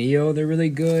first meal, they're really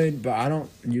good, but I don't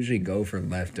usually go for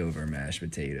leftover mashed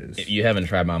potatoes. You haven't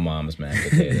tried my mom's mashed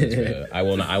potatoes. I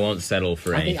won't settle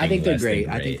for anything. I think they're great.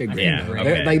 I think they're great. Yeah,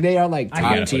 okay. They are like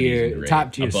top tier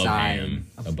above side.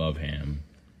 Above ham.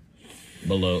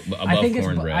 Above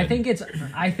cornbread. I think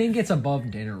it's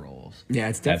above dinner rolls. Yeah,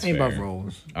 it's definitely above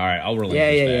rolls. All right, I'll relinquish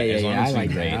that. As long as I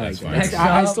like great, that's fine.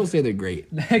 I still say they're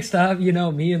great. Next up,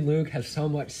 me and Luke have so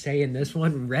much say in this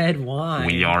one. Red wine.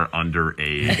 We are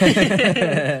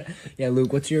underage. Yeah,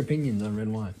 Luke, what's your opinions on red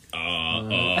wine?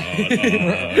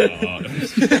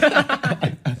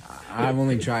 I've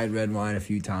only tried red wine a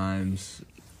few times.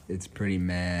 it's pretty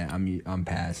mad. I'm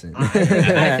passing.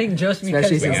 I think just because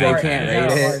especially since they can't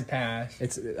rate it. Hard pass.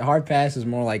 It's hard pass is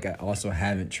more like a also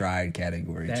haven't tried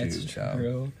category too. That's So.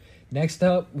 true. Next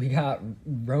up, we got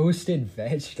roasted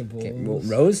vegetables. Okay, well,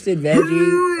 roasted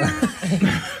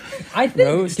veggies. I think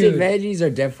roasted veggies are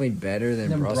definitely better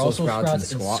than Brussels sprouts and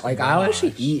squash. Like I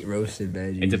actually eat roasted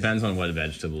veggies. It depends on what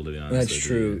vegetable, to be honest. That's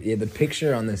true. Yeah, the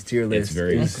picture on this tier list it's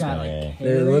very small.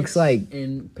 It looks like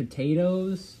and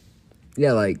potatoes.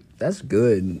 Yeah, like that's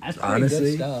good. That's pretty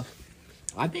honestly. Good stuff.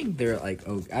 I think they're like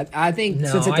okay. I think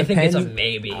no, since it depends, I think it's a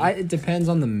maybe. It depends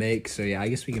on the mix. So yeah, I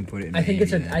guess we can put it. I think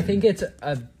it's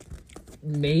a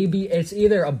maybe. It's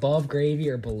either above gravy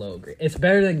or below gravy. It's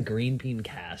better than green bean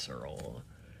casserole.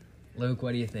 Luke,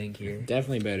 what do you think here?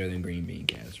 Definitely better than green bean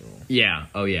casserole. Yeah.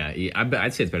 Oh yeah.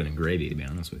 I'd say it's better than gravy, to be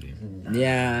honest with you.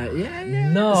 Yeah.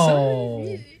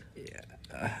 No.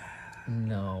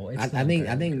 No, it's I think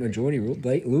majority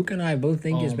Luke and I both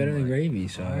think it's better than gravy.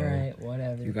 So all right,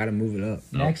 whatever. You got to move it up.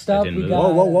 Next up, we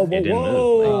got whoa!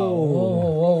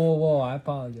 I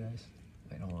apologize.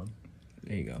 Wait, hold on.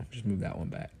 There you go. Just move that one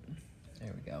back.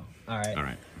 There we go. All right. All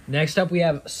right. Next up, we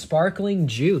have sparkling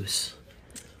juice.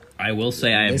 I will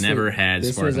say I have never had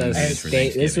sparkling juice for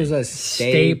Thanksgiving. This was a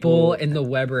staple in the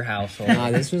Weber household.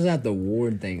 Nah, this was at the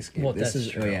Ward Thanksgiving. Well, that's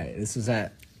true. Oh yeah, this was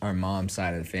at our mom's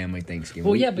side of the family Thanksgiving.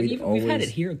 Well, yeah, but we've had it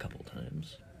here a couple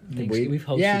times. We've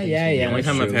hosted yeah. The only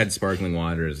time I've had sparkling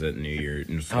water is at New Year.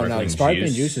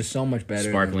 Sparkling juice is so much better.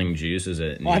 Sparkling juice is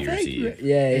at New Year's Eve. I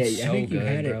think you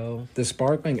had bro. it. The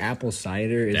sparkling apple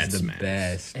cider is the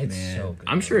best. It's man. so good.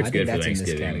 I'm sure it's good for that's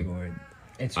Thanksgiving. In this category.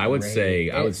 I would say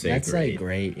that's great. like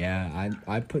great. Yeah,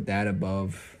 I put that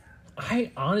above.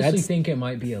 I honestly think it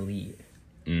might be elite.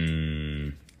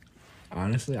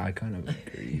 Honestly, I kind of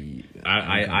agree.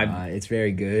 It's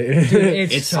very good. Dude,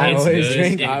 it's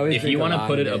good. If you want to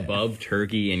put it above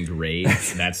turkey and great,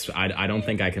 that's I don't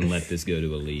think I can let this go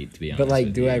to elite, to be honest. But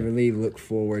like, do I really look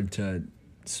forward to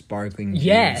sparkling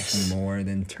juice more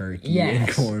than turkey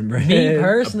and cornbread? Me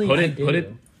personally, put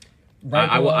it.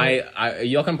 Right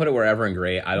y'all can put it wherever in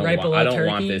great. I don't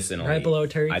want this in elite. Right below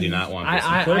turkey. I do not want this.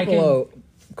 Put it below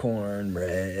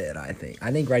cornbread. I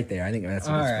think right there. I think that's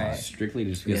a good spot. Strictly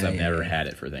just because I've never had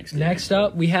it for Thanksgiving. Next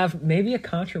up, we have maybe a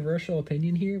controversial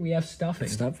opinion here. We have stuffing.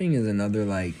 Stuffing is another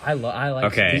like I like.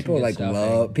 Okay. People like stuffing.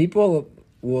 Love. People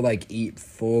will like eat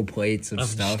full plates of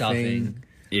stuffing.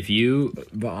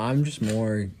 But I'm just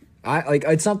more.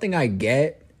 It's something I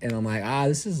get, and I'm like,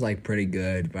 this is like pretty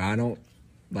good, but I don't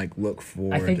like look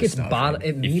forward. I think it's bottom.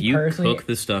 If you cook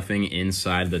the stuffing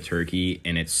inside the turkey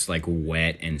and it's like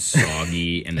wet and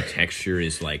soggy and the texture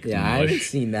is like mush, I haven't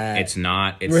seen that. It's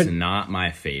not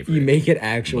my favorite. You make it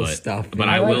actual stuffing, but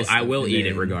I will eat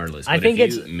it regardless. But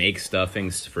if you make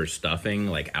stuffings for stuffing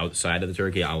like outside of the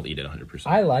turkey, I'll eat it 100%.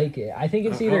 I like it. I think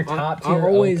it's either top tier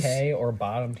okay or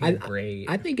bottom tier great.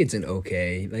 I think it's an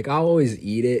okay. Like I'll always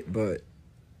eat it, but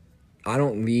I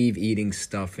don't leave eating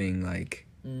stuffing like.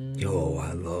 Yo,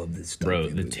 I love this stuff. Bro,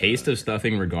 the taste of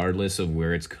stuffing, regardless of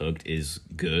where it's cooked, is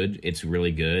good. It's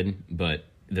really good, but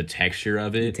the texture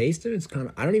of it... The taste of it's kind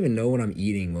of... I don't even know what I'm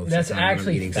eating most of the time. That's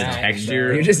actually the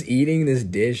texture... You're just eating this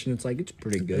dish, and it's like, it's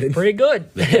pretty good. It's pretty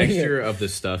good. The texture of the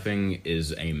stuffing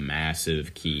is a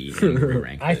massive key in where we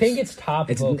rank I think it's top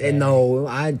of okay. No,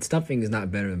 stuffing is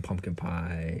not better than pumpkin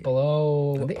pie.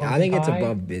 Below I think it's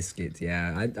above biscuits,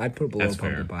 yeah. I'd put below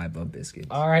pumpkin pie above biscuits.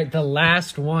 All right, the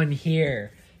last one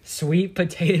here. Sweet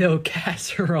potato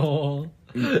casserole.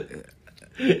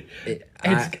 The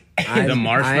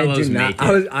marshmallows make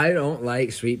it. I don't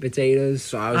like sweet potatoes,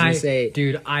 so I was gonna say,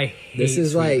 dude, I hate this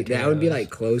is like potatoes. That would be like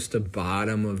close to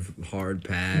bottom of hard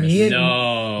pass. Me and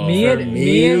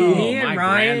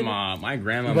Ryan. My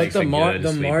grandma makes a good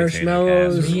the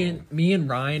marshmallows. Me and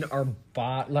Ryan are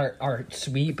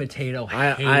sweet potato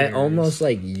haters. I almost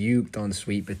like uked on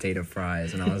sweet potato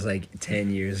fries, and I was like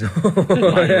 10 years old.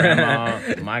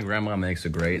 My grandma makes a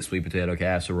great sweet potato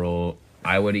casserole.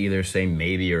 I would either say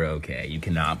maybe or okay. You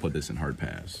cannot put this in hard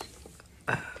pass.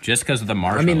 Just because of the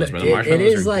marshmallows. It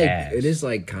is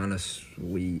like kind of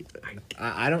sweet.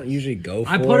 I don't usually go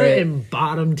for it. I put it in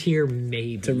bottom tier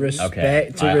maybe. I'll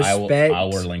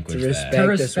relinquish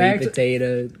the sweet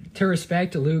potato. To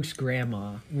respect Luke's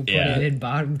grandma, we'll put it in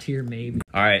bottom tier maybe.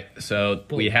 All right, so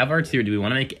we have our tier. Do we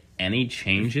want to make any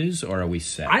changes or are we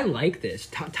set? I like this.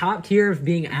 Top tier of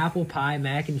being apple pie,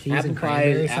 mac and cheese, and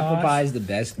cranberry sauce. Apple pie is the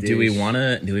best dish. Do we want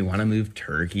to move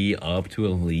turkey up to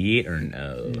elite or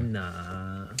no?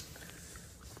 Nah.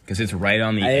 Because it's right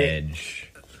on the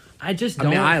edge. I just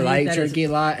don't. I like turkey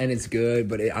a lot, and it's good,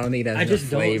 but I don't think that's enough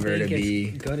flavor to be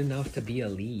good enough to be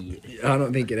elite. I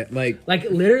don't think it like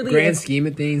literally grand scheme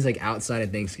of things. Like outside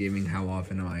of Thanksgiving, how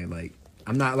often am I like?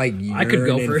 I'm not like I could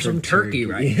go for some turkey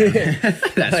right now.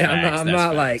 That's I'm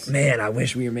not like, man, I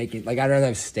wish we were making like I'd rather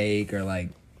have steak or like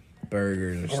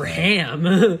burgers or ham.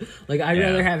 Like I'd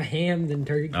rather have ham than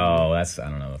turkey. Oh, I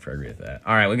don't know if I agree with that.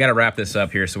 All right, we got to wrap this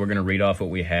up here, so we're going to read off what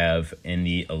we have in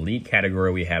the elite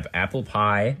category. We have apple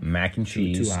pie, mac and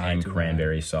cheese, and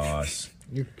cranberry sauce.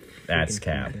 That's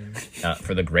cap.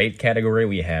 For the great category,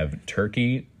 we have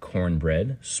turkey,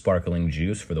 cornbread, sparkling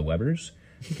juice for the Webbers,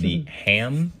 the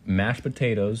ham, mashed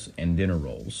potatoes, and dinner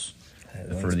rolls.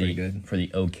 For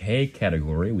the okay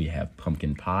category, we have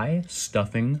pumpkin pie,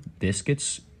 stuffing,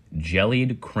 biscuits,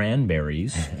 jellied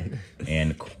cranberries,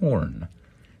 and corn.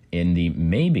 In the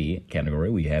maybe category,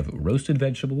 we have roasted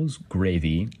vegetables,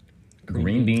 gravy,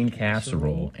 green bean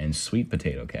casserole, and sweet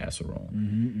potato casserole.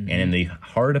 And in the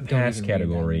hard to pass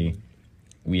category,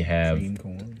 we have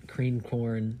cream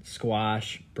corn,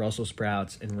 squash, Brussels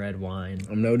sprouts, and red wine.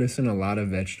 I'm noticing a lot of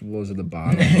vegetables at the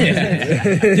bottom.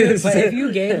 Dude, but if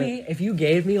you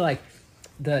gave me like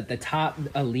the top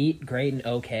elite, great, and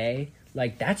okay,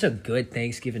 like that's a good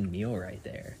Thanksgiving meal right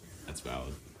there. That's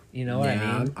valid. You know what I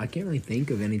mean? I can't really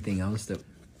think of anything else that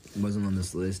wasn't on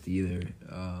this list either.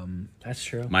 That's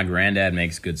true. My granddad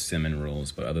makes good cinnamon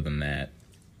rolls, but other than that,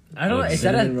 I don't know. Is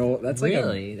that a roll? That's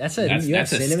really? Like that's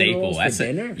a staple. That's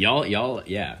dinner? Y'all.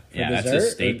 Yeah. That's a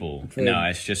staple. No,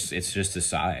 it's just a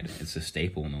side. It's a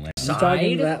staple in the land. You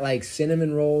talking about like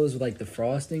cinnamon rolls with like the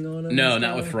frosting on them? No,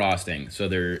 not with frosting. So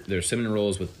they're cinnamon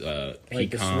rolls with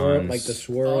pecans, like the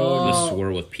swirl, the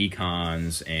swirl with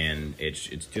pecans, and it's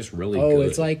just really good. Oh,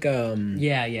 it's like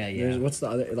yeah. What's the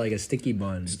other like a sticky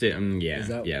bun? Something like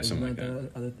that. The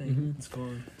other thing it's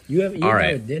called. You have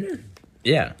a dinner?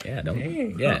 Yeah.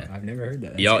 I've never heard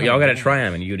that. Y'all got to try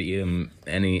them, and you got to eat them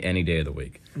any day of the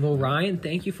week. Well, Ryan,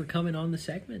 thank you for coming on the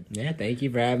segment. Yeah, thank you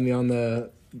for having me on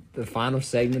the final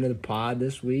segment of the pod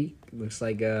this week. Looks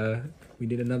like we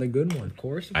did another good one. Of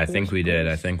course. I think we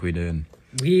did.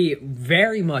 We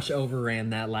very much overran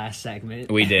that last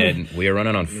segment. We did. We were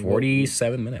running on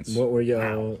 47 minutes. What were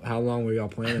y'all? How long were y'all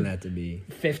planning that to be?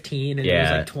 15, and it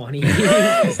was like 20.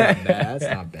 That's not bad. That's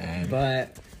not bad.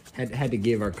 But had to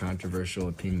give our controversial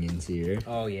opinions here.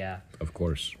 Oh yeah, of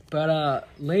course. But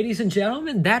ladies and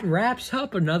gentlemen, that wraps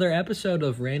up another episode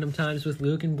of Random Times with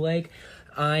Luke and Blake.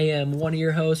 I am one of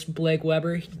your hosts, Blake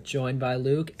Weber, joined by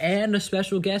Luke, and a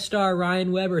special guest star,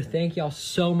 Ryan Weber. Thank y'all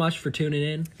so much for tuning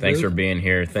in. Thanks Luke, for being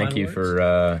here. Thank you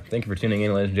for tuning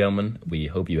in, ladies and gentlemen. We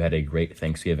hope you had a great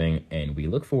Thanksgiving, and we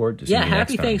look forward to seeing you next time.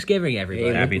 Happy Thanksgiving,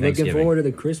 everybody. Happy Thanksgiving. Looking forward to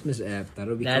the Christmas app.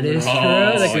 That'll be that is true.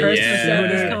 The Christmas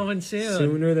app is coming soon.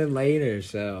 Sooner than later,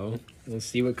 so we'll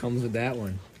see what comes with that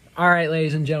one. All right,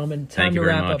 ladies and gentlemen, time to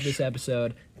wrap up this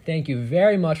episode. Thank you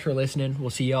very much for listening. We'll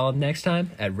see y'all next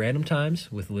time at Random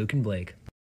Times with Luke and Blake.